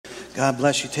God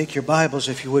bless you. Take your Bibles,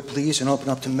 if you would, please, and open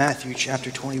up to Matthew chapter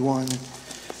 21.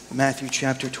 Matthew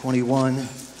chapter 21. A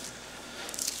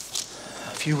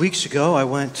few weeks ago, I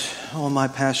went on my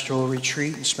pastoral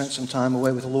retreat and spent some time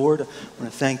away with the Lord. I want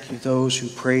to thank you, those who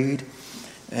prayed,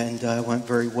 and it went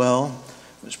very well.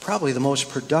 It was probably the most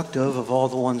productive of all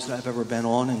the ones that I've ever been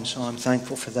on, and so I'm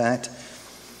thankful for that.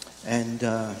 And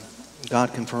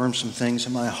God confirmed some things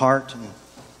in my heart, and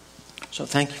so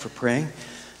thank you for praying.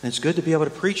 And it's good to be able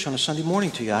to preach on a Sunday morning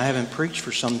to you. I haven't preached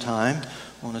for some time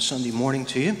on a Sunday morning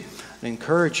to you. I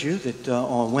encourage you that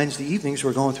on Wednesday evenings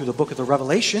we're going through the book of the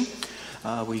Revelation.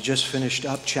 We just finished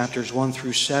up chapters 1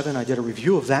 through 7. I did a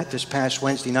review of that this past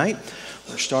Wednesday night.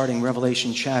 We're starting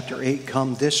Revelation chapter 8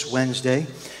 come this Wednesday.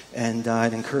 And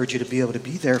I'd encourage you to be able to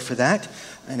be there for that.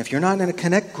 And if you're not in a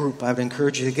Connect group, I would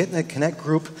encourage you to get in a Connect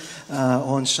group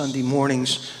on Sunday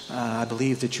mornings. I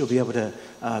believe that you'll be able to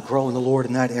grow in the Lord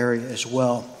in that area as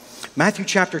well. Matthew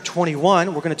chapter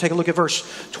 21, we're going to take a look at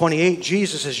verse 28.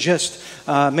 Jesus has just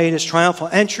made his triumphal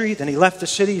entry. Then he left the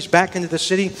city. He's back into the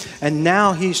city. And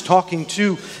now he's talking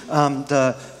to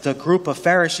the group of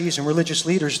Pharisees and religious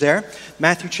leaders there.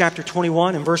 Matthew chapter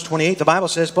 21 and verse 28, the Bible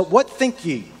says, "But what think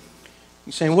ye?"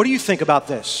 He's saying, what do you think about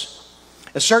this?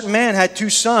 "A certain man had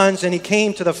 2 sons, and he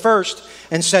came to the first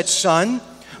and said, 'Son,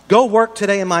 go work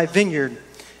today in my vineyard.'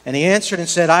 And he answered and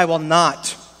said, 'I will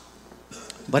not.'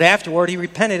 But afterward he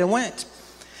repented and went.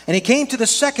 And he came to the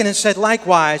second and said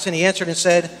likewise. And he answered and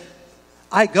said,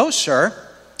 'I go, sir,'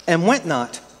 and went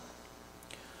not.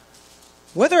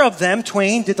 Whether of them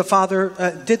twain did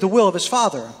the will of his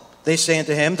father? They say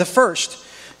unto him, 'The first.'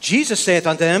 Jesus saith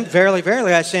unto them, 'Verily,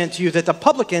 verily, I say unto you, that the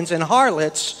publicans and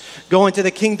harlots go into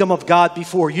the kingdom of God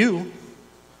before you.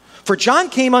 For John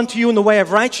came unto you in the way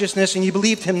of righteousness, and ye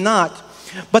believed him not.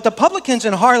 But the publicans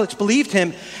and harlots believed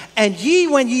him. And ye,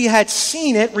 when ye had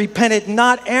seen it, repented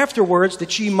not afterwards,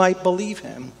 that ye might believe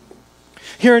him.'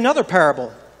 Hear another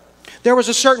parable. There was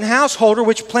a certain householder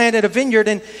which planted a vineyard,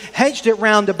 and hedged it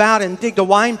round about, and digged a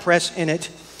winepress in it,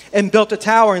 and built a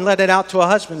tower, and let it out to a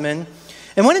husbandman,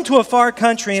 and went into a far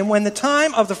country. And when the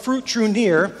time of the fruit drew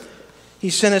near, he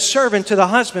sent a servant to the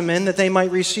husbandman, that they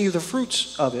might receive the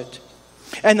fruits of it.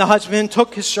 And the husbandman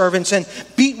took his servants, and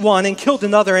beat one, and killed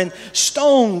another, and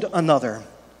stoned another.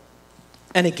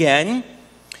 And again,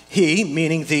 he,"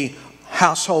 meaning the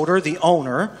householder, the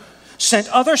owner, "sent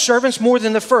other servants more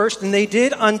than the first, and they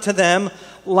did unto them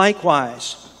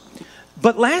likewise.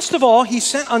 But last of all, he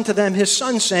sent unto them his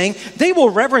son, saying, 'They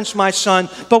will reverence my son.'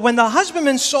 But when the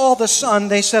husbandmen saw the son,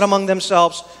 they said among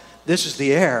themselves, 'This is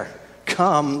the heir.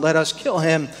 Come, let us kill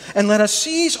him, and let us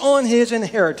seize on his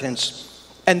inheritance.'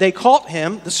 And they caught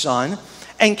him, the son,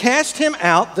 and cast him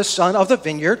out, the son of the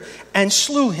vineyard, and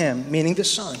slew him," meaning the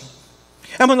son.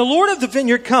 "And when the Lord of the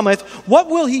vineyard cometh, what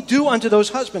will he do unto those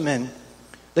husbandmen?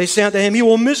 They say unto him, He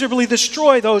will miserably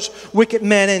destroy those wicked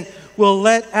men, and will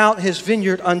let out his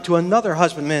vineyard unto another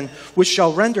husbandman, which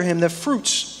shall render him the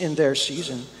fruits in their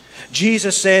season.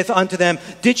 Jesus saith unto them,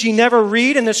 Did ye never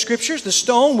read in the scriptures, the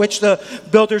stone which the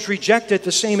builders rejected,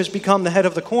 the same has become the head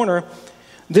of the corner?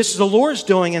 This is the Lord's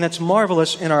doing, and it's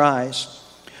marvelous in our eyes.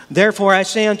 Therefore I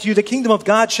say unto you, the kingdom of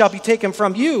God shall be taken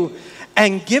from you,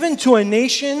 and given to a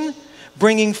nation,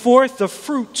 bringing forth the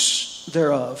fruits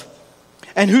thereof.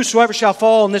 And whosoever shall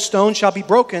fall on this stone shall be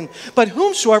broken, but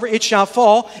whomsoever it shall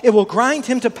fall, it will grind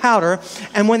him to powder.'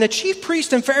 And when the chief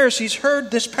priests and Pharisees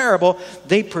heard this parable,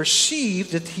 they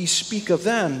perceived that he spake of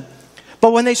them.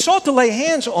 But when they sought to lay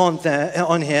hands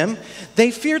on him,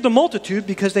 they feared the multitude,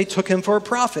 because they took him for a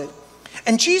prophet.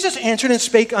 And Jesus answered and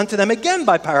spake unto them again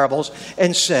by parables,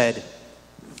 and said,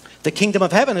 The kingdom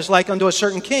of heaven is like unto a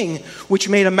certain king, which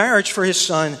made a marriage for his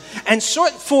son, and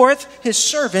sent forth his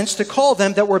servants to call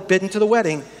them that were bidden to the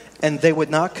wedding, and they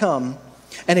would not come.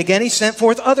 And again he sent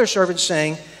forth other servants,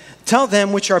 saying, Tell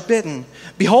them which are bidden,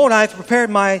 Behold, I have prepared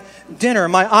my dinner,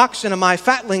 my oxen and my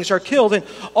fatlings are killed, and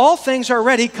all things are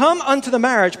ready. Come unto the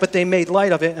marriage. But they made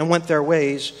light of it, and went their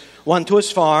ways, one to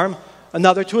his farm,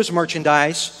 another to his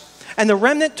merchandise. And the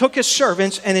remnant took his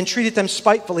servants, and entreated them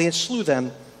spitefully, and slew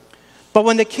them. But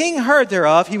when the king heard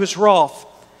thereof, he was wroth.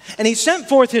 And he sent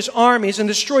forth his armies, and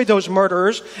destroyed those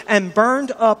murderers, and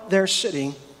burned up their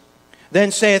city.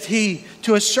 Then saith he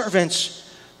to his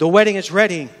servants, The wedding is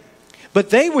ready, but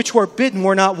they which were bidden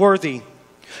were not worthy.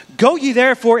 Go ye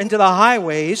therefore into the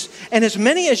highways, and as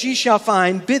many as ye shall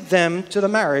find, bid them to the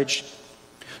marriage.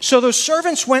 So those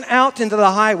servants went out into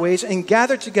the highways, and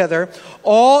gathered together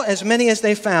all as many as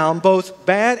they found, both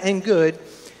bad and good,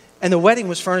 and the wedding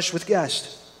was furnished with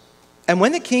guests. And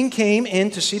when the king came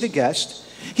in to see the guest,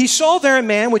 he saw there a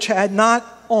man which had not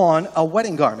on a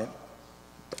wedding garment.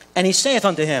 And he saith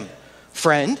unto him,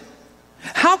 Friend,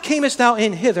 How camest thou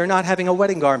in hither, not having a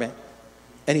wedding garment?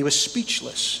 And he was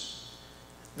speechless.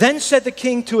 Then said the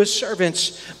king to his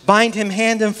servants, bind him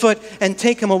hand and foot, and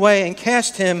take him away, and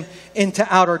cast him into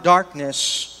outer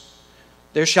darkness.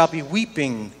 There shall be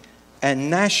weeping and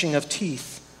gnashing of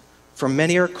teeth, for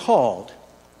many are called,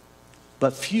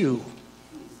 but few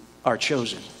are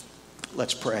chosen.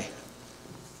 Let's pray.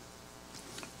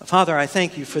 Father, I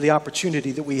thank you for the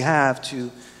opportunity that we have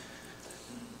to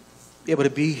be able to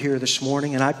be here this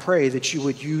morning, and I pray that you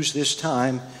would use this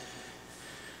time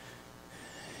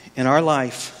in our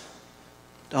life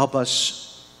to help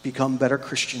us become better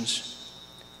Christians.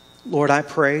 Lord, I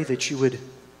pray that you would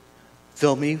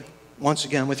fill me once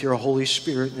again with your Holy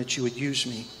Spirit and that you would use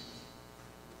me.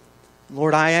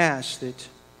 Lord, I ask that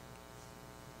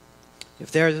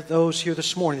if there are those here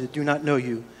this morning that do not know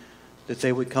you, that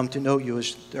they would come to know you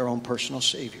as their own personal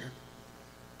Savior.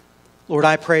 Lord,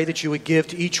 I pray that you would give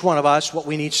to each one of us what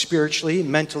we need spiritually,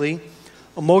 mentally,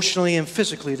 emotionally, and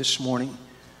physically this morning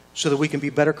so that we can be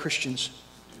better Christians.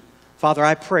 Father,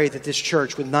 I pray that this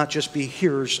church would not just be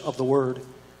hearers of the word,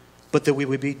 but that we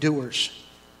would be doers.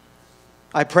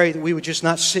 I pray that we would just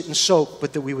not sit and soak,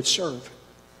 but that we would serve.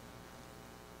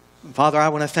 And Father, I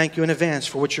want to thank you in advance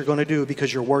for what you're going to do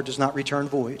because your word does not return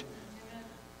void.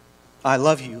 I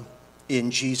love you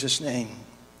in Jesus' name.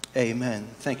 Amen.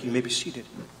 Thank you. You may be seated.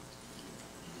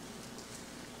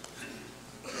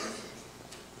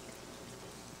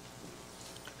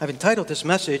 I've entitled this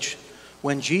message,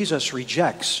 When Jesus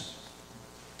Rejects.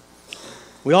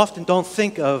 We often don't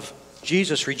think of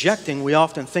Jesus rejecting. We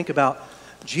often think about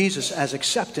Jesus as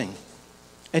accepting.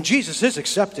 And Jesus is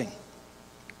accepting.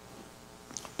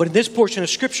 But in this portion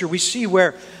of Scripture, we see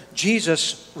where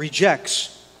Jesus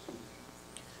rejects.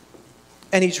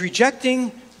 And he's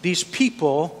rejecting these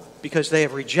people because they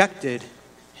have rejected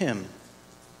him.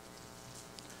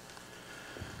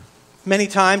 Many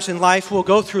times in life, we'll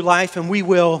go through life and we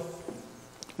will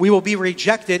be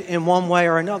rejected in one way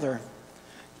or another.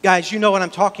 Guys, you know what I'm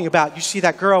talking about. You see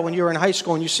that girl when you were in high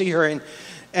school and you see her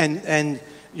and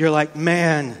you're like,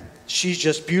 man, she's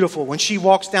just beautiful. When she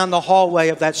walks down the hallway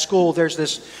of that school, there's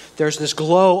this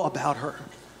glow about her.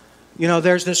 You know,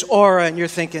 there's this aura and you're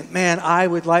thinking, man, I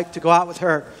would like to go out with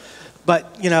her.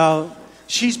 But, you know,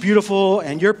 she's beautiful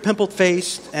and you're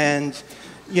pimple-faced and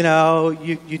you know,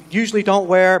 you usually don't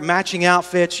wear matching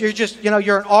outfits. You're just, you know,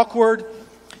 you're an awkward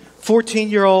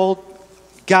 14-year-old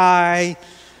guy,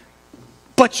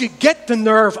 but you get the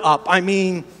nerve up. I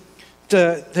mean,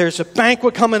 there's a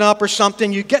banquet coming up or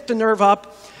something. You get the nerve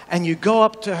up and you go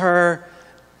up to her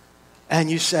and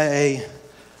you say,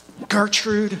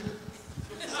 Gertrude,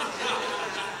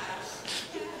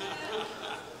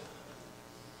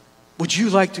 would you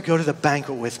like to go to the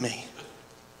banquet with me?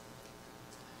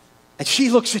 And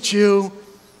she looks at you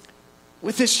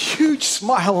with this huge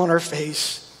smile on her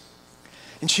face.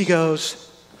 And she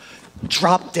goes,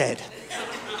 drop dead.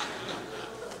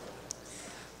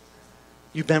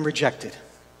 You've been rejected.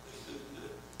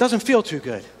 Doesn't feel too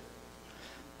good.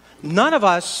 None of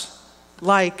us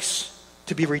likes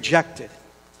to be rejected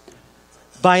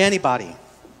by anybody.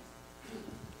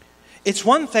 It's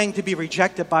one thing to be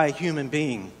rejected by a human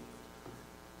being.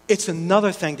 It's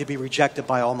another thing to be rejected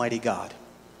by Almighty God.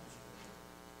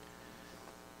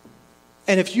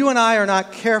 And if you and I are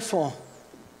not careful,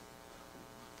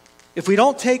 if we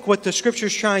don't take what the Scripture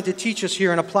is trying to teach us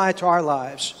here and apply it to our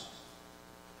lives,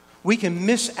 we can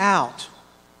miss out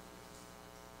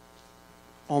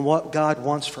on what God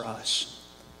wants for us.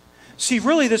 See,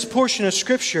 really this portion of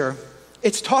Scripture,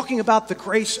 it's talking about the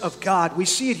grace of God. We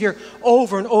see it here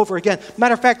over and over again.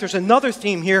 Matter of fact, there's another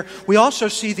theme here. We also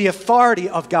see the authority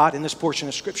of God in this portion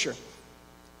of Scripture.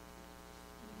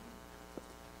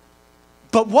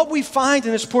 But what we find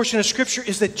in this portion of Scripture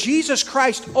is that Jesus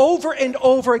Christ over and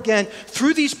over again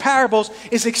through these parables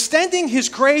is extending his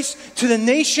grace to the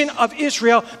nation of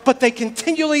Israel, but they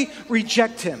continually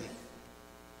reject him.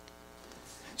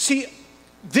 See,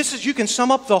 you can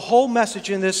sum up the whole message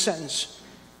in this sentence.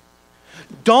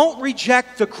 Don't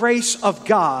reject the grace of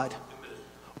God,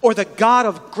 or the God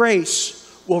of grace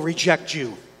will reject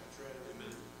you.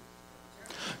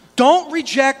 Don't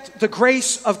reject the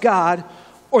grace of God,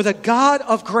 or the God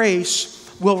of grace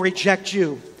will reject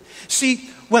you. See,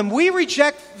 when we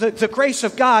reject the grace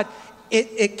of God,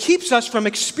 it keeps us from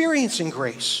experiencing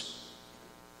grace.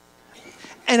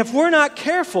 And if we're not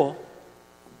careful,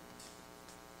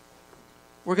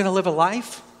 we're going to live a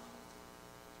life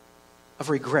of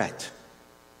regret.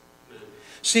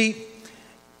 See,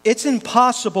 it's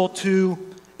impossible to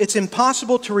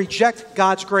reject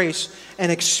God's grace and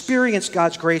experience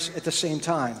God's grace at the same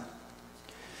time.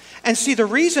 And see, the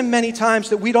reason many times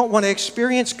that we don't want to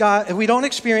experience God, we don't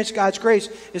experience God's grace,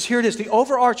 is here it is. The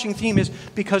overarching theme is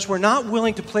because we're not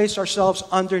willing to place ourselves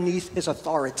underneath His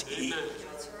authority. Amen.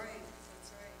 That's right.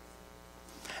 That's right.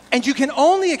 And you can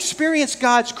only experience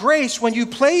God's grace when you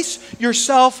place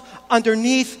yourself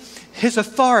underneath His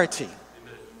authority.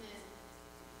 Amen.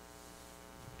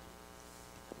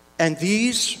 And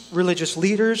these religious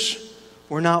leaders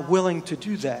were not willing to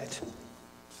do that.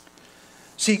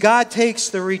 See, God takes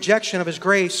the rejection of His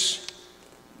grace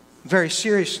very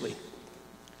seriously.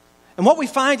 And what we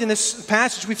find in this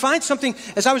passage, we find something,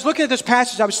 as I was looking at this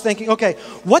passage, I was thinking, okay,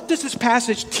 what does this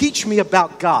passage teach me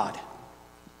about God?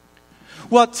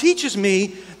 Well, it teaches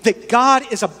me that God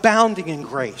is abounding in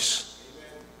grace.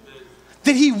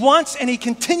 That He wants and He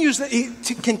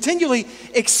continually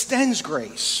extends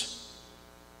grace.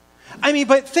 I mean,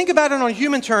 but think about it on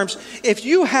human terms. If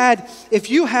you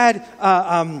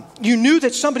knew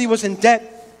that somebody was in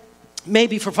debt,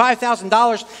 maybe for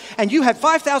 $5,000, and you had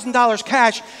 $5,000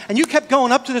 cash, and you kept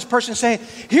going up to this person saying,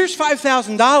 "Here's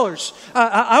 $5,000.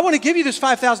 I want to give you this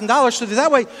 $5,000 so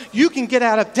that way you can get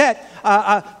out of debt.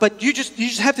 But you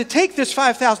just have to take this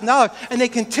 $5,000." And they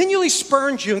continually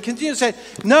spurned you and continually said,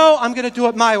 "No, I'm going to do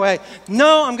it my way.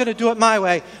 No, I'm going to do it my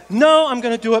way. No, I'm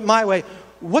going to do it my way."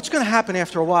 What's going to happen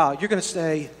after a while? You're going to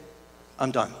say, "I'm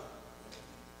done."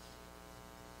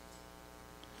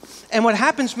 And what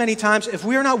happens many times, if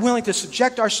we are not willing to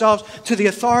subject ourselves to the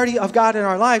authority of God in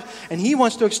our life, and He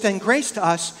wants to extend grace to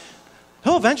us,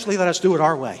 He'll eventually let us do it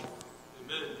our way.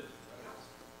 Amen.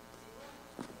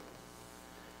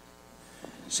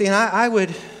 See, and I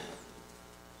would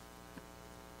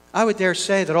dare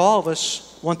say that all of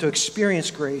us want to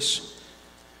experience grace.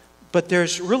 But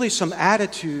there's really some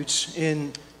attitudes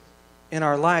in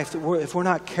our life that if we're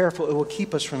not careful, it will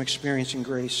keep us from experiencing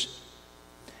grace.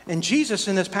 And Jesus,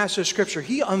 in this passage of Scripture,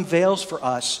 He unveils for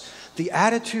us the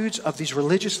attitudes of these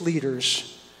religious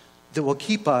leaders that will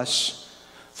keep us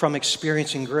from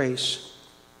experiencing grace.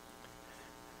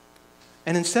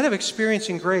 And instead of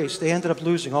experiencing grace, they ended up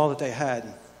losing all that they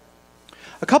had.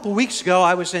 A couple weeks ago,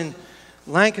 I was in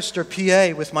Lancaster,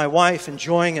 PA with my wife,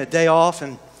 enjoying a day off,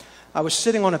 and I was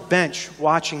sitting on a bench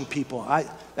watching people.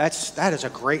 That is a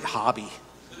great hobby.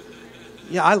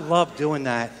 Yeah, I love doing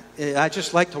that. I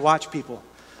just like to watch people.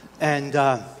 And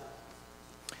I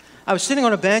was sitting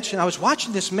on a bench and I was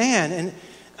watching this man, and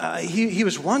he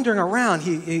was wandering around.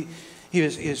 He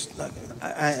was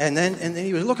and then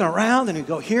he was looking around, and he'd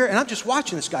go here, and I'm just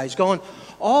watching this guy. He's going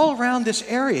all around this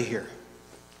area here.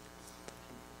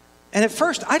 And at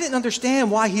first, I didn't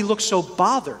understand why he looked so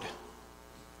bothered.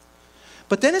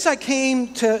 But then as I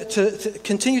came to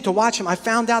continue to watch him, I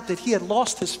found out that he had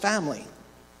lost his family.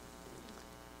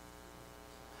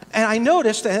 And I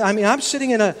noticed, I'm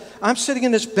sitting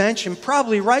in this bench, and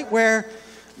probably right where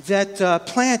that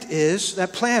plant is,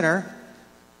 that planter,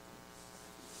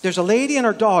 there's a lady and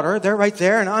her daughter. They're right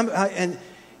there, and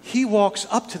he walks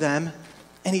up to them,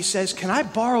 and he says, "Can I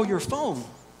borrow your phone?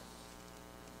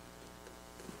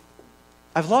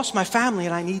 I've lost my family,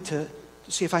 and I need to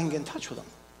see if I can get in touch with them."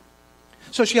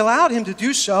 So she allowed him to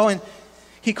do so, and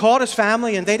he called his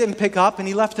family, and they didn't pick up, and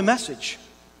he left a message.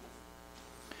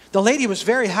 The lady was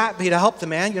very happy to help the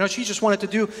man. You know, she just wanted to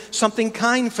do something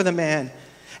kind for the man.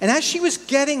 And as she was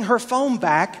getting her phone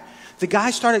back, the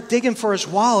guy started digging for his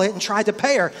wallet and tried to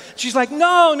pay her. She's like,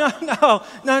 no.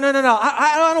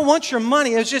 I don't want your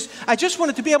money. I just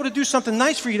wanted to be able to do something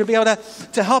nice for you, to be able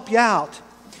to help you out.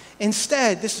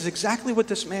 Instead, this is exactly what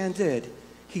this man did.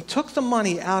 He took the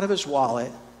money out of his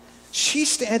wallet.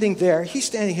 She's standing there. He's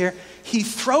standing here. He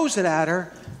throws it at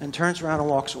her and turns around and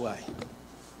walks away.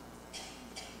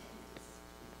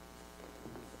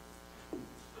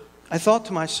 I thought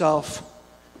to myself,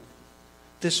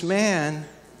 this man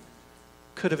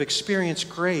could have experienced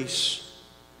grace,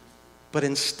 but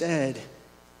instead,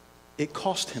 it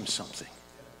cost him something.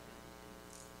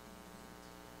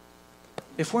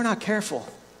 If we're not careful,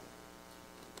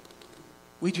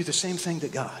 we do the same thing to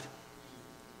God.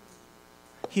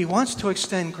 He wants to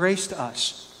extend grace to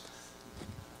us,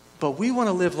 but we want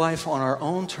to live life on our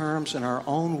own terms and our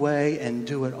own way and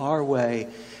do it our way.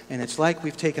 And it's like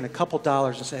we've taken a couple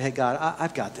dollars and said, "Hey, God,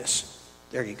 I've got this.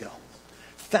 There you go.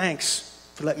 Thanks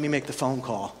for letting me make the phone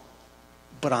call,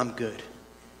 but I'm good."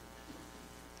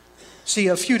 See,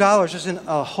 a few dollars isn't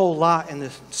a whole lot in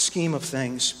the scheme of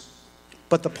things,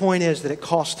 but the point is that it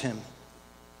cost him.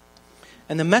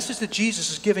 And the message that Jesus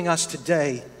is giving us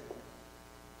today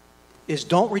is,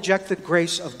 don't reject the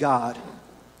grace of God,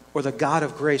 or the God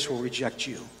of grace will reject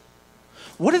you.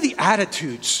 What are the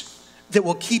attitudes that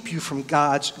will keep you from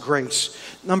God's grace.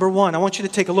 Number one, I want you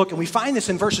to take a look, and we find this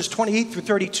in verses 28 through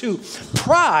 32.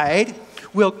 Pride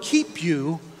will keep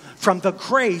you from the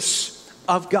grace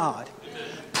of God.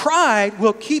 Pride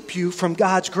will keep you from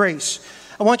God's grace.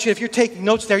 I want you, if you're taking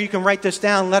notes there, you can write this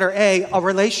down. Letter A, a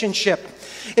relationship.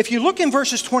 If you look in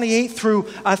verses 28 through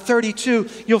 32,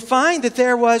 you'll find that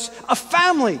there was a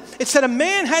family. It said a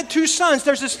man had two sons.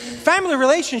 There's this family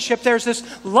relationship. There's this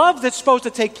love that's supposed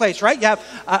to take place, right? You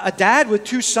have a dad with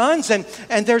two sons, and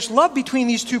there's love between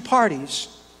these two parties.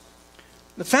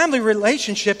 The family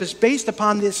relationship is based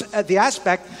upon this, the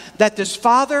aspect that this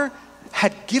father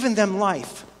had given them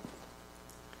life.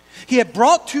 He had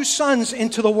brought two sons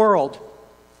into the world.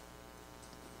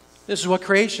 This is what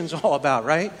creation's all about,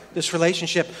 right? This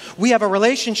relationship. We have a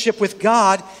relationship with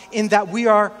God in that we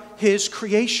are His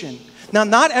creation. Now,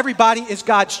 not everybody is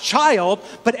God's child,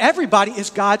 but everybody is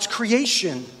God's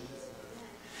creation.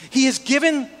 He has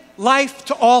given life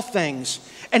to all things,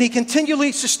 and He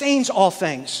continually sustains all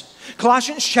things.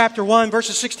 Colossians chapter 1,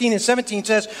 verses 16 and 17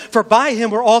 says, "For by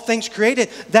Him were all things created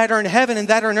that are in heaven and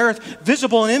that are on earth,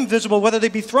 visible and invisible, whether they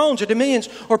be thrones or dominions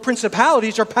or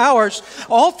principalities or powers.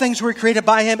 All things were created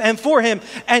by Him and for Him.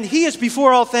 And He is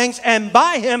before all things, and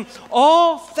by Him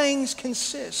all things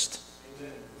consist."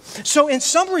 Amen. So in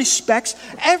some respects,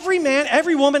 every man,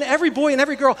 every woman, every boy, and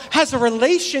every girl has a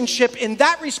relationship in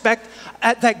that respect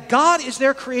that God is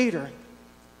their creator.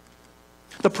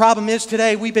 The problem is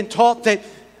today we've been taught that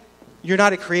you're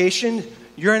not a creation,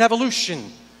 you're an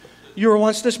evolution. You were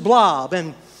once this blob,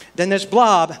 and then this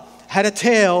blob had a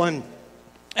tail, and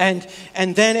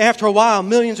then after a while,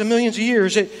 millions and millions of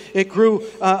years, it grew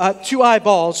two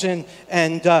eyeballs, and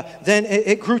then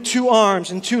it grew two arms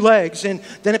and two legs, and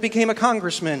then it became a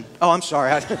congressman. Oh, I'm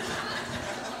sorry. I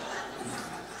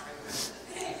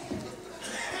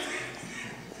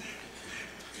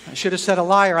should have said a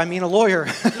liar, I mean a lawyer.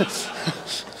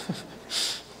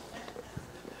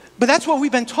 But that's what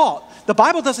we've been taught. The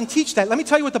Bible doesn't teach that. Let me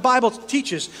tell you what the Bible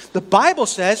teaches. The Bible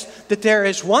says that there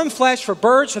is one flesh for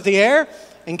birds of the air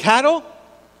and cattle, and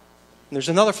there's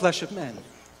another flesh of men.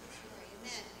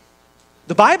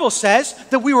 The Bible says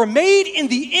that we were made in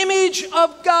the image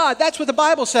of God. That's what the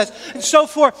Bible says. And so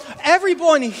for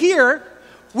everyone here,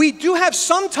 we do have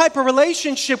some type of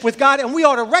relationship with God, and we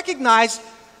ought to recognize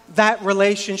that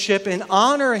relationship and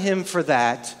honor Him for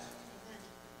that.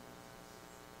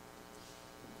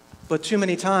 But too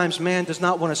many times, man does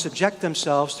not want to subject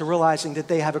themselves to realizing that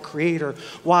they have a creator.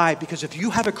 Why? Because if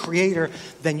you have a creator,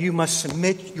 then you must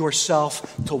submit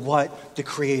yourself to what the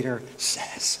creator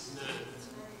says.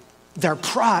 Their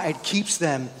pride keeps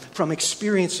them from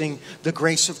experiencing the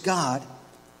grace of God.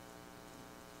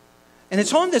 And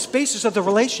it's on this basis of the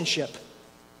relationship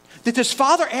that this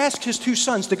father asked his two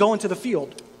sons to go into the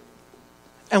field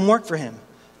and work for him.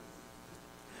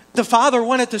 The father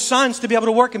wanted the sons to be able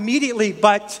to work immediately,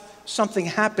 but something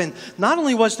happened. Not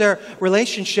only was there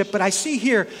relationship, but I see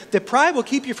here that pride will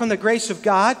keep you from the grace of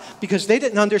God because they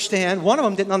didn't understand. One of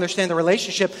them didn't understand the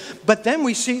relationship. But then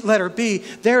we see, letter B,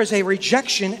 there is a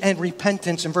rejection and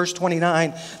repentance in verse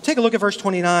 29. Take a look at verse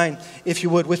 29, if you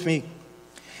would, with me.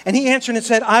 "And he answered and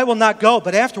said, I will not go.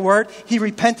 But afterward he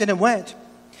repented and went.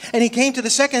 And he came to the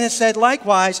second and said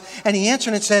likewise. And he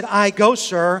answered and said, I go,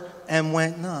 sir, and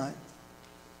went not."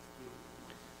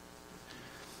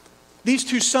 These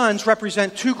two sons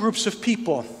represent two groups of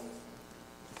people.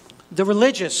 The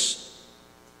religious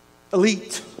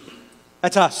elite,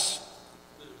 that's us,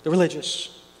 the religious.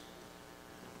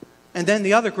 And then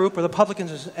the other group are the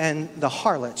publicans and the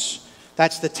harlots.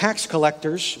 That's the tax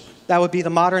collectors. That would be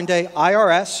the modern day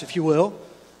IRS, if you will,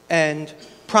 and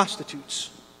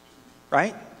prostitutes,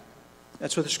 right?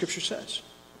 That's what the scripture says.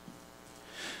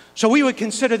 So we would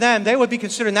consider them, they would be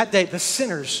considered in that day the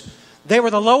sinners. They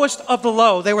were the lowest of the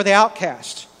low. They were the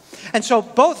outcasts. And so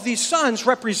both these sons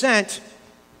represent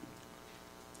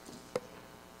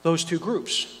those two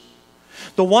groups.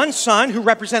 The one son who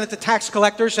represented the tax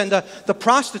collectors and the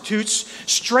prostitutes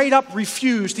straight up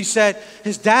refused. He said,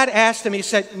 his dad asked him, he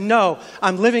said, no,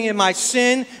 I'm living in my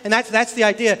sin. And that's the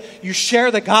idea. You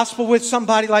share the gospel with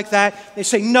somebody like that. They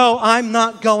say, no, I'm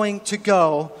not going to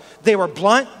go. They were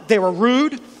blunt. They were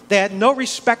rude. They had no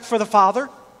respect for the father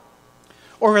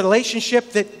or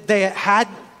relationship that they had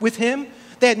with him.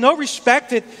 They had no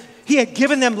respect that he had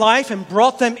given them life and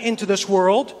brought them into this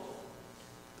world.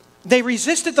 They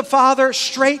resisted the father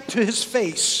straight to his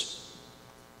face.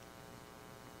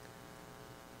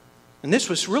 And this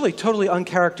was really totally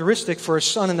uncharacteristic for a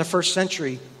son in the first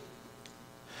century.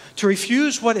 To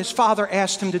refuse what his father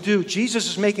asked him to do. Jesus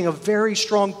is making a very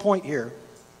strong point here.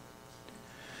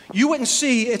 You wouldn't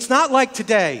see, it's not like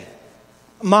today,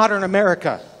 modern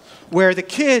America, where the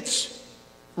kids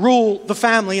rule the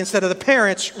family instead of the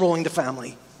parents ruling the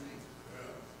family.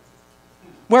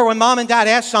 Where when mom and dad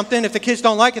ask something, if the kids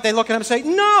don't like it, they look at them and say,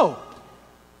 no.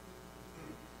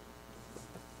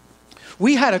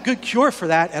 We had a good cure for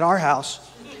that at our house.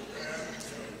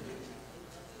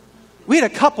 We had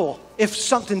a couple, if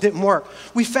something didn't work.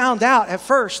 We found out at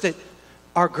first that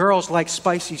our girls like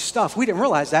spicy stuff. We didn't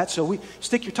realize that, so we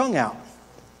stick your tongue out.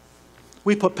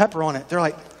 We put pepper on it. They're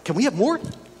like, can we have more?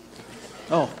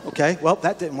 Oh, okay. Well,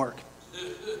 that didn't work.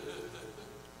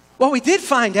 What we did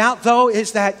find out, though,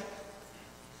 is that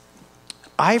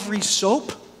Ivory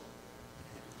soap,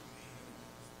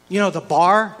 you know, the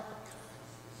bar,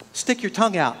 stick your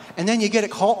tongue out. And then you get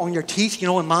it caught on your teeth, you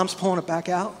know, when mom's pulling it back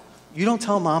out. You don't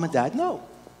tell mom and dad no.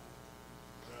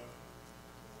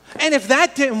 And if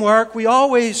that didn't work, we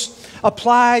always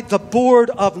applied the board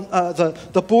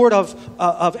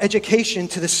of education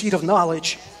to the seat of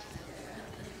knowledge.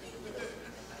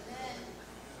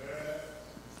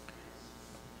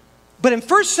 But in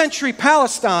first century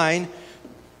Palestine,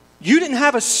 you didn't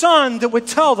have a son that would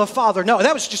tell the father no.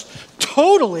 That was just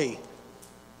totally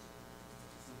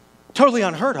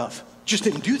unheard of. Just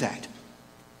didn't do that.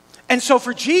 And so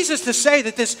for Jesus to say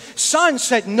that this son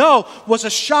said no was a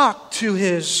shock to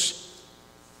his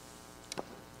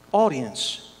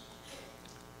audience.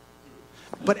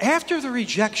 But after the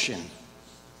rejection,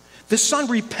 the son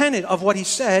repented of what he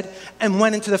said and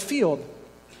went into the field.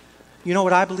 You know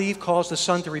what I believe caused the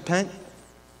son to repent?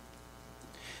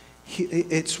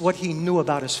 It's what he knew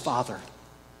about his father.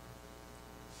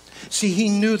 See, he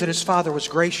knew that his father was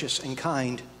gracious and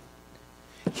kind.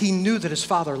 He knew that his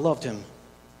father loved him.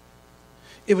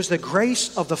 It was the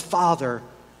grace of the Father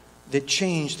that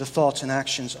changed the thoughts and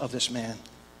actions of this man.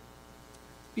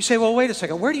 You say, well, wait a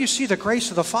second. Where do you see the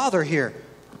grace of the Father here?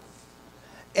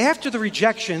 After the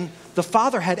rejection, the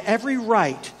father had every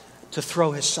right to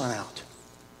throw his son out.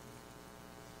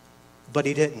 But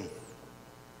he didn't.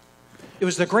 It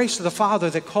was the grace of the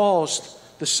Father that caused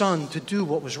the son to do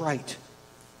what was right.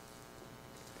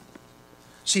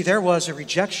 See, there was a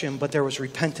rejection, but there was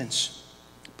repentance.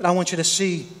 But I want you to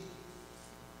see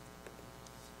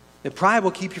that pride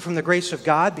will keep you from the grace of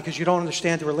God because you don't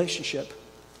understand the relationship.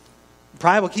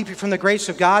 Pride will keep you from the grace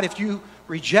of God if you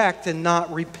reject and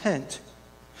not repent.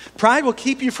 Pride will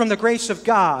keep you from the grace of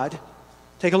God.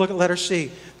 Take a look at letter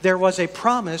C. There was a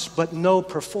promise, but no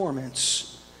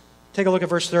performance. Take a look at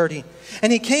verse 30.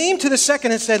 And he came to the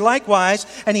second and said likewise,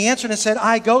 and he answered and said,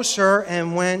 I go, sir,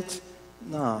 and went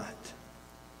not.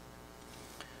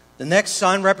 The next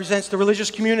son represents the religious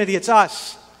community. It's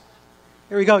us.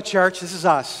 Here we go, church. This is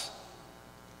us.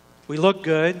 We look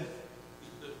good.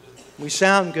 We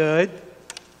sound good.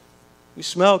 We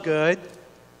smell good.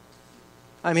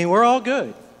 I mean, we're all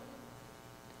good.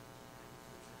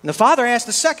 And the father asked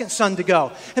the second son to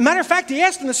go. As a matter of fact, he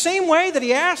asked him the same way that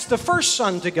he asked the first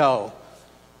son to go.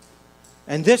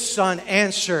 And this son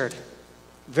answered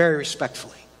very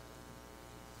respectfully.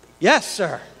 Yes,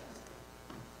 sir.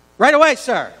 Right away,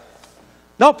 sir.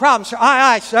 No problem, sir.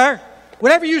 Aye, aye, sir.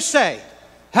 Whatever you say.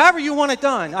 However you want it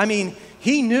done. I mean,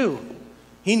 he knew.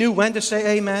 He knew when to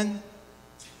say amen.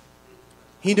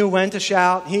 He knew when to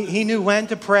shout. He knew when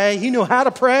to pray. He knew how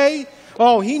to pray.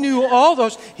 Oh, he knew all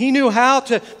those. He knew how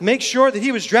to make sure that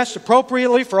he was dressed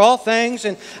appropriately for all things.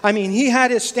 And I mean, he had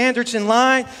his standards in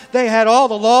line. They had all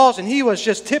the laws, and he was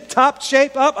just tip-top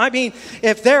shape up. I mean,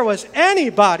 if there was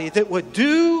anybody that would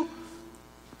do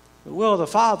the will of the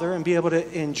Father and be able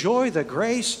to enjoy the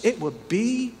grace, it would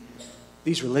be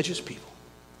these religious people.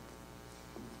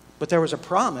 But there was a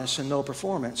promise and no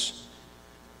performance.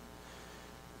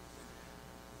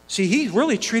 See, he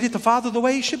really treated the Father the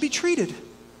way he should be treated.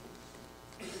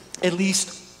 At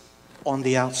least on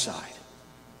the outside.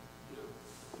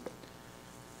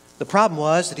 The problem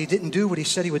was that he didn't do what he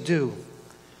said he would do.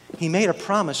 He made a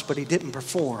promise, but he didn't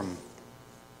perform.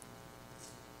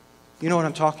 You know what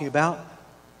I'm talking about?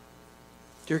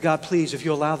 Dear God, please, if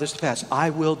you allow this to pass, I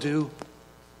will do.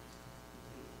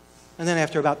 And then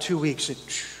after about 2 weeks,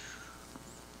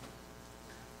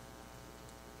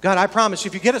 God, I promise,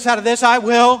 if you get us out of this, I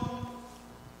will.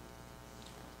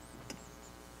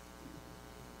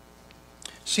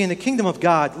 See, in the kingdom of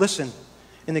God, listen,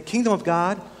 in the kingdom of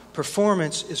God,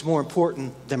 performance is more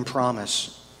important than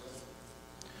promise.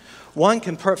 One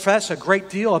can profess a great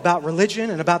deal about religion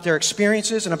and about their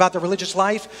experiences and about their religious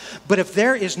life, but if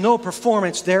there is no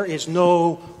performance, there is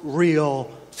no real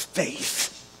faith.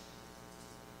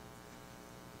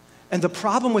 And the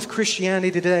problem with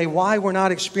Christianity today, why we're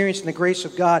not experiencing the grace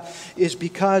of God, is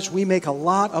because we make a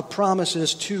lot of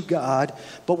promises to God,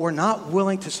 but we're not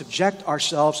willing to subject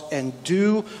ourselves and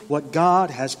do what God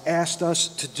has asked us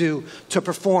to do, to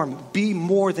perform. Be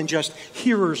more than just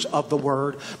hearers of the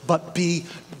word, but be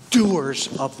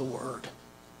doers of the word.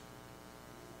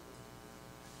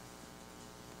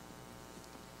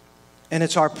 And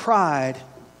it's our pride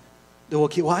that will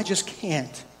keep, well, I just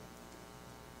can't.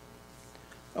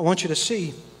 I want you to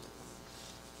see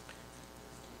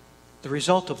the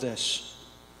result of this.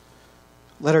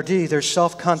 Letter D, there's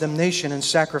self-condemnation and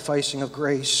sacrificing of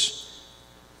grace.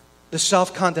 The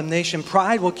self-condemnation,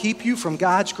 pride will keep you from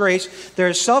God's grace. There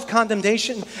is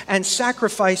self-condemnation and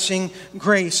sacrificing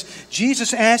grace.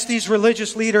 Jesus asked these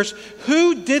religious leaders,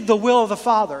 who did the will of the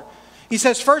Father? He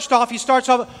says, first off, he starts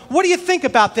off, what do you think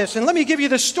about this? And let me give you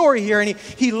the story here. And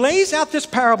he lays out this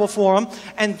parable for them.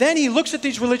 And then he looks at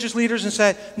these religious leaders and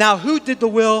said, now who did the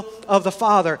will of the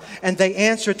Father? And they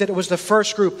answered that it was the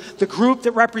first group. The group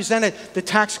that represented the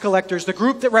tax collectors. The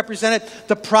group that represented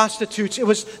the prostitutes. It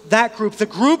was that group. The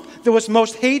group that was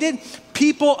most hated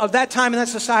people of that time in that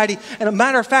society. And a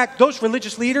matter of fact, those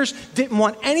religious leaders didn't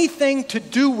want anything to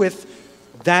do with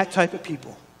that type of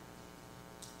people.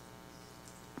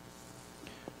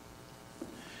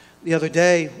 The other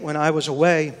day, when I was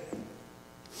away,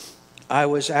 I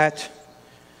was at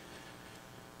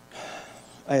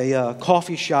a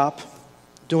coffee shop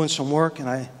doing some work, and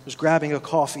I was grabbing a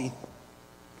coffee.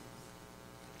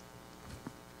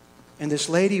 And this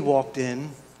lady walked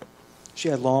in. She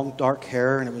had long, dark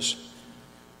hair, and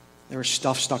there was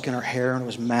stuff stuck in her hair, and it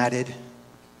was matted.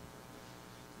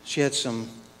 She had some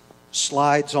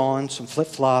slides on, some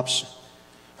flip-flops.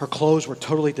 Her clothes were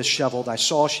totally disheveled. I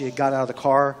saw she had got out of the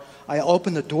car. I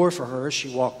opened the door for her as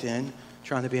she walked in,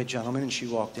 trying to be a gentleman, and she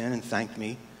walked in and thanked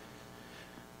me.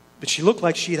 But she looked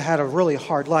like she had had a really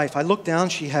hard life. I looked down,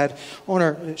 she had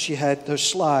those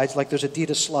slides, like those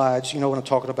Adidas slides, you know what I'm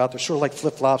talking about. They're sort of like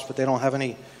flip-flops, but they don't have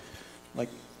any like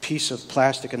piece of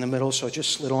plastic in the middle, so it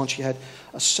just slid on. She had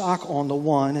a sock on the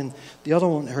one, and the other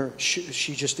one,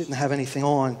 she just didn't have anything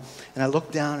on. And I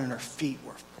looked down, and her feet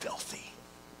were filthy.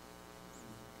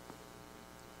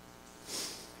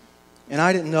 And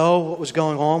I didn't know what was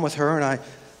going on with her, and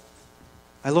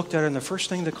I looked at her, and the first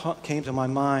thing that came to my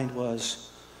mind was,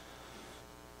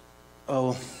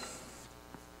 oh,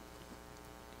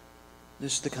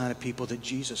 this is the kind of people that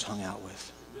Jesus hung out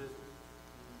with.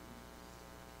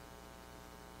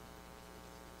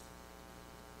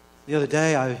 The other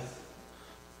day, I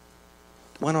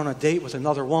went on a date with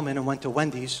another woman and went to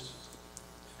Wendy's.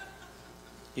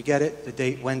 You get it? The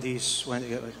date, Wendy's.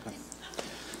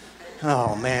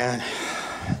 Oh, man.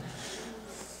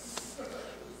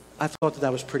 I thought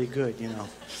that was pretty good, you know.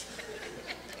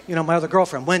 You know, my other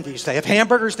girlfriend, Wendy's, they have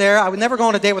hamburgers there. I would never go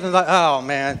on a date with another. Oh,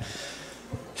 man.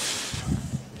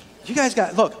 You guys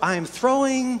got, look, I am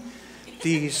throwing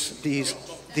these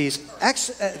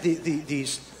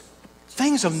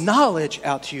things of knowledge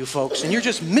out to you folks, and you're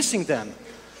just missing them.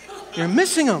 You're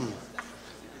missing them.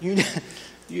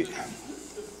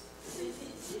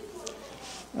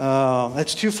 Oh,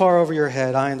 that's too far over your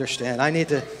head. I understand.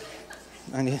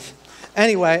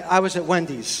 Anyway, I was at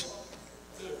Wendy's.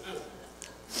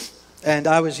 And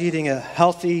I was eating a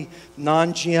healthy,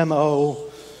 non-GMO,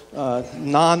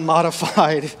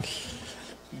 non-modified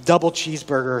double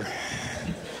cheeseburger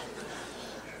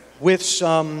with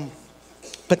some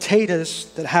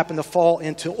potatoes that happened to fall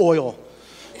into oil.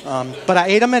 But I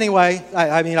ate them anyway.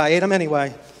 I ate them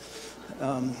anyway.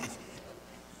 And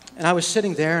I was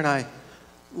sitting there, and I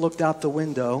looked out the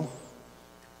window.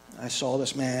 I saw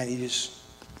this man.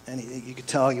 You could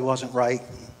tell he wasn't right.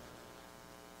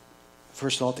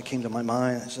 First thought that came to my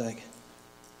mind is like,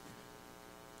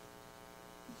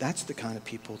 that's the kind of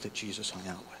people that Jesus hung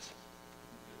out with.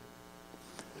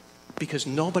 Because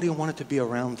nobody wanted to be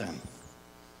around them.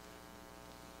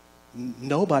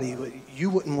 Nobody, you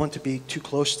wouldn't want to be too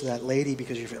close to that lady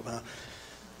because you feel, well,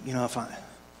 you know, if I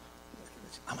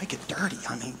might get dirty.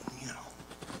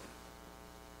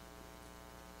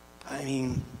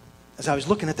 As I was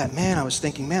looking at that man, I was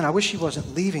thinking, man, I wish he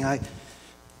wasn't leaving.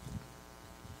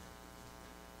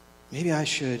 Maybe I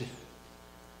should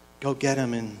go get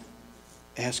him and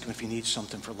ask him if he needs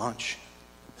something for lunch.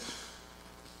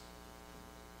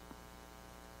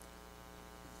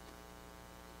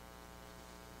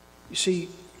 You see,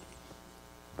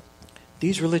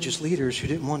 these religious leaders who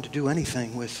didn't want to do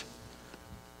anything with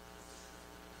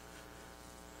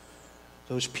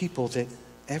those people that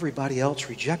everybody else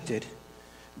rejected,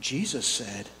 Jesus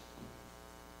said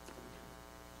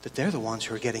that they're the ones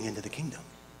who are getting into the kingdom.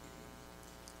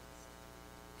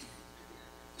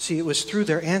 See, it was through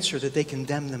their answer that they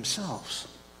condemned themselves.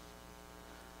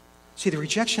 See, the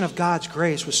rejection of God's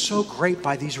grace was so great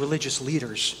by these religious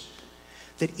leaders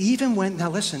that even when, now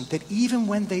listen, that even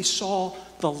when they saw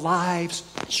the lives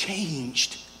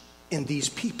changed in these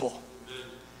people,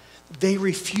 they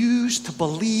refused to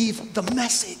believe the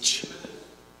message.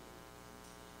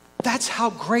 That's how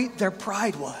great their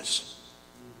pride was.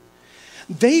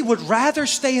 They would rather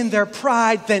stay in their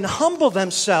pride than humble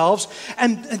themselves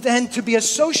and then to be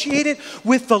associated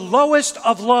with the lowest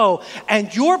of low.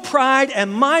 And your pride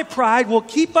and my pride will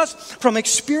keep us from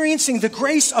experiencing the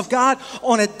grace of God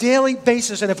on a daily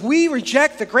basis. And if we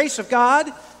reject the grace of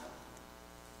God,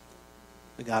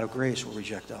 the God of grace will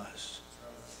reject us.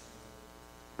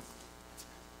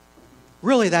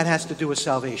 Really, that has to do with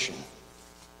salvation.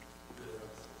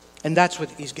 And that's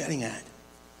what he's getting at.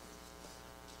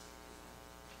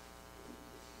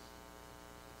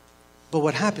 But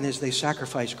what happened is they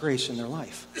sacrificed grace in their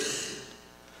life.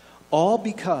 All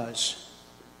because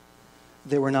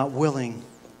they were not willing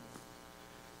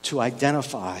to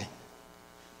identify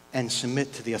and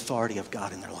submit to the authority of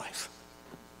God in their life.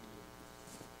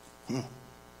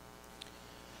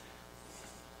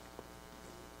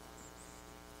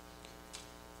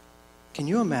 Can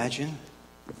you imagine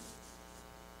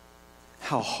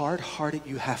how hard-hearted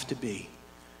you have to be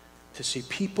to see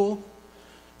people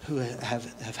who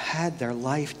have had their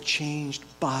life changed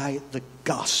by the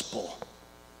gospel,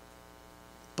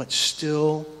 but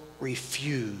still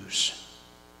refuse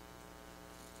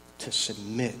to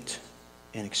submit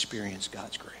and experience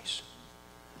God's grace?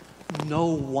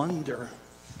 No wonder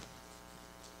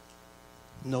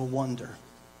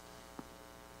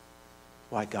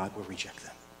why God will reject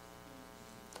them.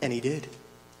 And he did.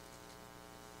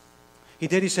 He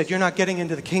did. He said, you're not getting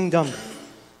into the kingdom.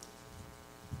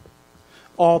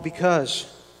 All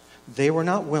because they were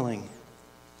not willing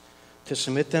to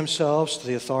submit themselves to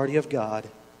the authority of God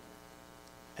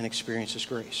and experience His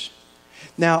grace.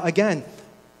 Now, again,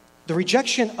 the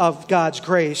rejection of God's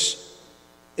grace,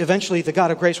 eventually the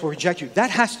God of grace will reject you. That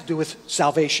has to do with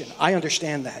salvation. I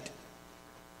understand that.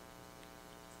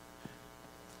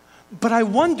 But I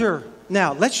wonder,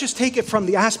 now, let's just take it from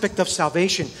the aspect of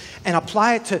salvation and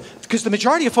apply it to, because the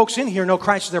majority of folks in here know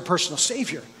Christ as their personal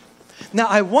Savior. Now,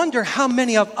 I wonder how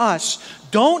many of us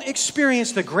don't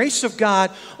experience the grace of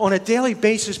God on a daily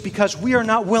basis because we are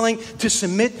not willing to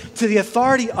submit to the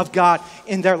authority of God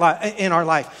in our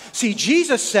life. See,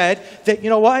 Jesus said that,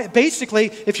 you know what, basically,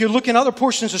 if you look in other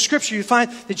portions of Scripture, you find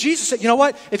that Jesus said, you know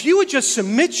what, if you would just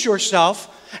submit yourself,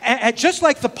 and just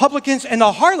like the publicans and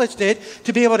the harlots did,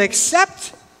 to be able to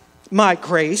accept my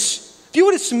grace, if you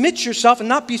would submit yourself and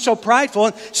not be so prideful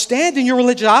and stand in your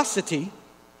religiosity,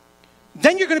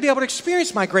 then you're going to be able to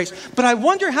experience my grace. But I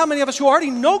wonder how many of us who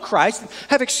already know Christ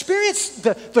have experienced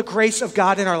the grace of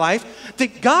God in our life,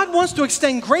 that God wants to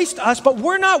extend grace to us, but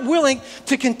we're not willing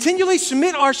to continually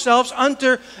submit ourselves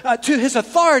to His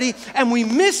authority, and we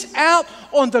miss out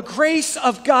on the grace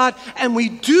of God, and we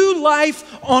do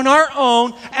life on our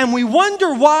own, and we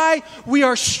wonder why we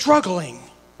are struggling.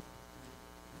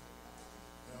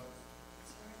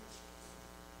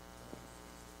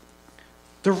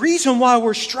 The reason why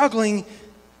we're struggling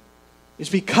is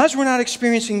because we're not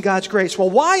experiencing God's grace. Well,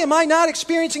 why am I not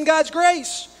experiencing God's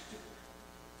grace?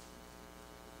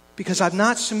 Because I've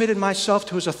not submitted myself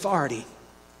to His authority.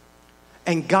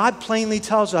 And God plainly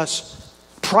tells us,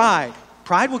 pride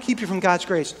will keep you from God's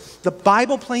grace. The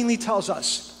Bible plainly tells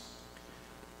us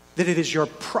that it is your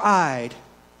pride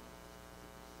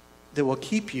that will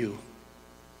keep you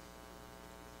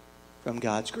from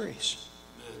God's grace.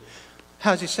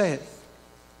 How does He say it?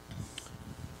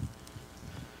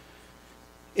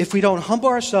 If we don't humble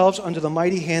ourselves under the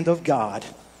mighty hand of God,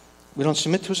 we don't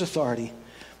submit to His authority,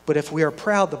 but if we are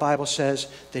proud, the Bible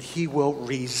says that He will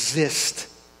resist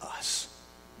us.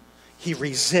 He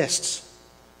resists.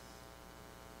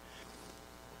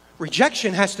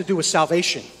 Rejection has to do with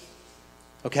salvation,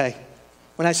 okay?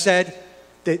 When I said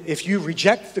that if you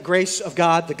reject the grace of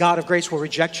God, the God of grace will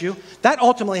reject you, that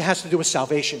ultimately has to do with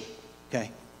salvation,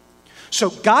 okay? So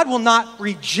God will not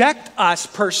reject us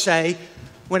per se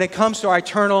when it comes to our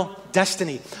eternal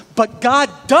destiny. But God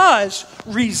does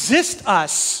resist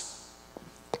us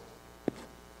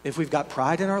if we've got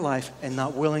pride in our life and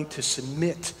not willing to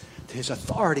submit to His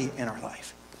authority in our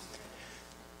life.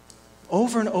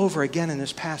 Over and over again in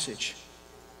this passage,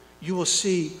 you will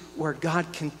see where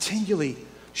God continually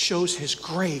shows His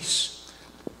grace.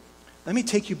 Let me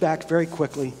take you back very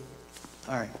quickly.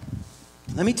 All right.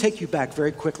 Let me take you back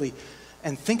very quickly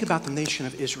and think about the nation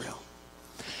of Israel.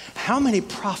 How many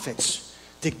prophets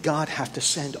did God have to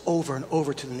send over and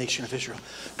over to the nation of Israel?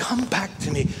 Come back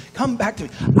to me. Come back to me.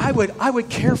 I would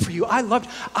care for you. I loved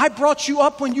you. I brought you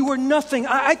up when you were nothing.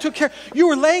 I took care. You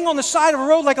were laying on the side of a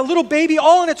road like a little baby,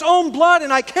 all in its own blood,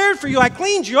 and I cared for you. I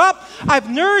cleaned you up. I've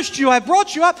nourished you. I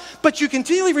brought you up, but you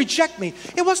continually reject me.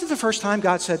 It wasn't the first time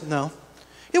God said no.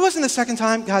 It wasn't the second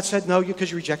time God said no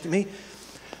because you rejected me.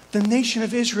 The nation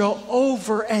of Israel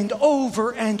over and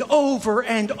over and over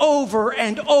and over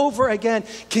and over again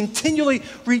continually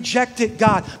rejected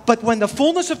God. But when the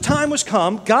fullness of time was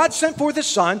come, God sent forth his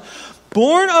Son,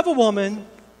 born of a woman,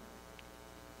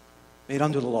 made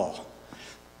under the law.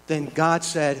 Then God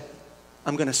said,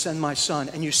 I'm going to send my Son.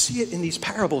 And you see it in these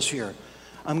parables here.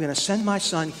 I'm going to send my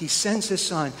Son. He sends his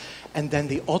Son. And then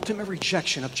the ultimate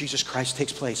rejection of Jesus Christ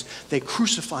takes place. They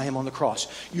crucify him on the cross.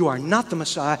 You are not the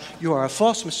Messiah. You are a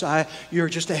false Messiah. You're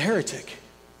just a heretic.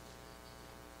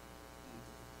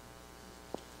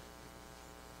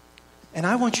 And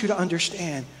I want you to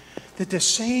understand that the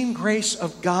same grace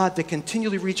of God that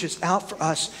continually reaches out for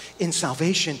us in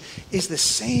salvation is the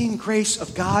same grace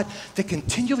of God that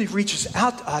continually reaches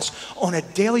out to us on a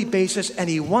daily basis, and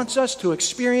he wants us to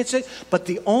experience it, but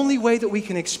the only way that we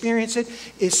can experience it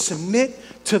is submit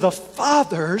to the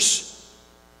Father's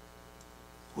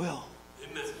will.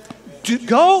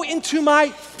 Go into my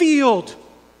field.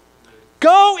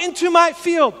 Go into my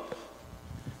field.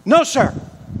 No, sir,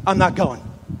 I'm not going.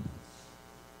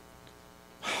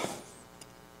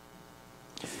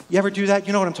 You ever do that?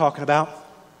 You know what I'm talking about.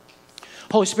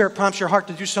 Holy Spirit prompts your heart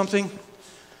to do something,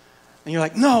 and you're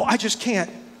like, no, I just can't.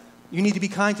 You need to be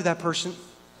kind to that person.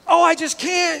 Oh, I just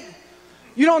can't.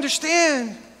 You don't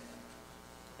understand.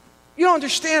 You don't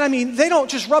understand. I mean, they don't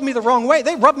just rub me the wrong way.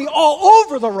 They rub me all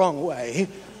over the wrong way.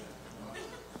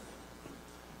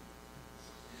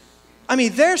 I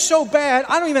mean, they're so bad,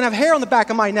 I don't even have hair on the back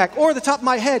of my neck or the top of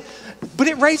my head, but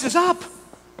it raises up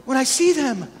when I see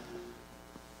them.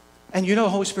 And you know, the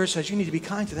Holy Spirit says you need to be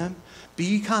kind to them. Be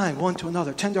ye kind one to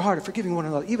another, tenderhearted, forgiving one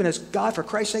another, even as God, for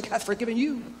Christ's sake, hath forgiven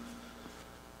you.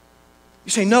 You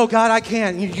say, no, God, I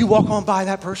can't. You walk on by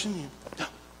that person. No.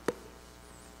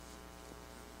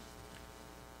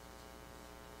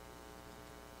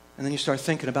 And then you start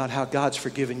thinking about how God's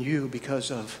forgiven you because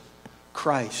of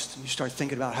Christ. And you start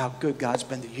thinking about how good God's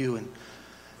been to you and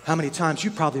how many times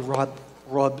you probably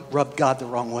rubbed God the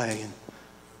wrong way. And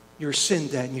you're sin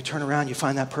dead, and you turn around, you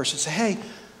find that person, say, hey,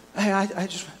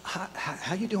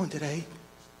 how you doing today?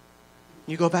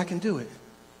 You go back and do it.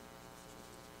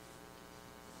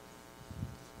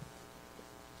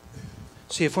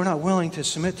 See, if we're not willing to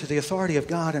submit to the authority of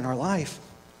God in our life,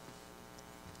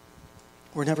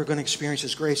 we're never going to experience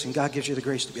his grace, and God gives you the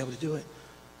grace to be able to do it.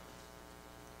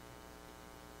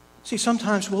 See,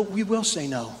 sometimes we will say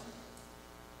no.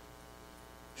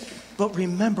 But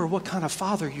remember what kind of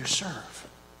Father you serve.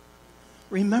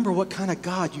 Remember what kind of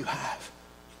God you have.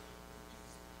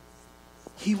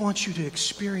 He wants you to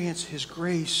experience his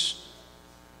grace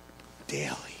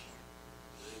daily.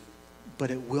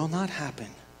 But it will not happen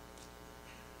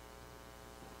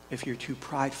if you're too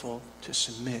prideful to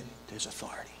submit to his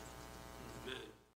authority.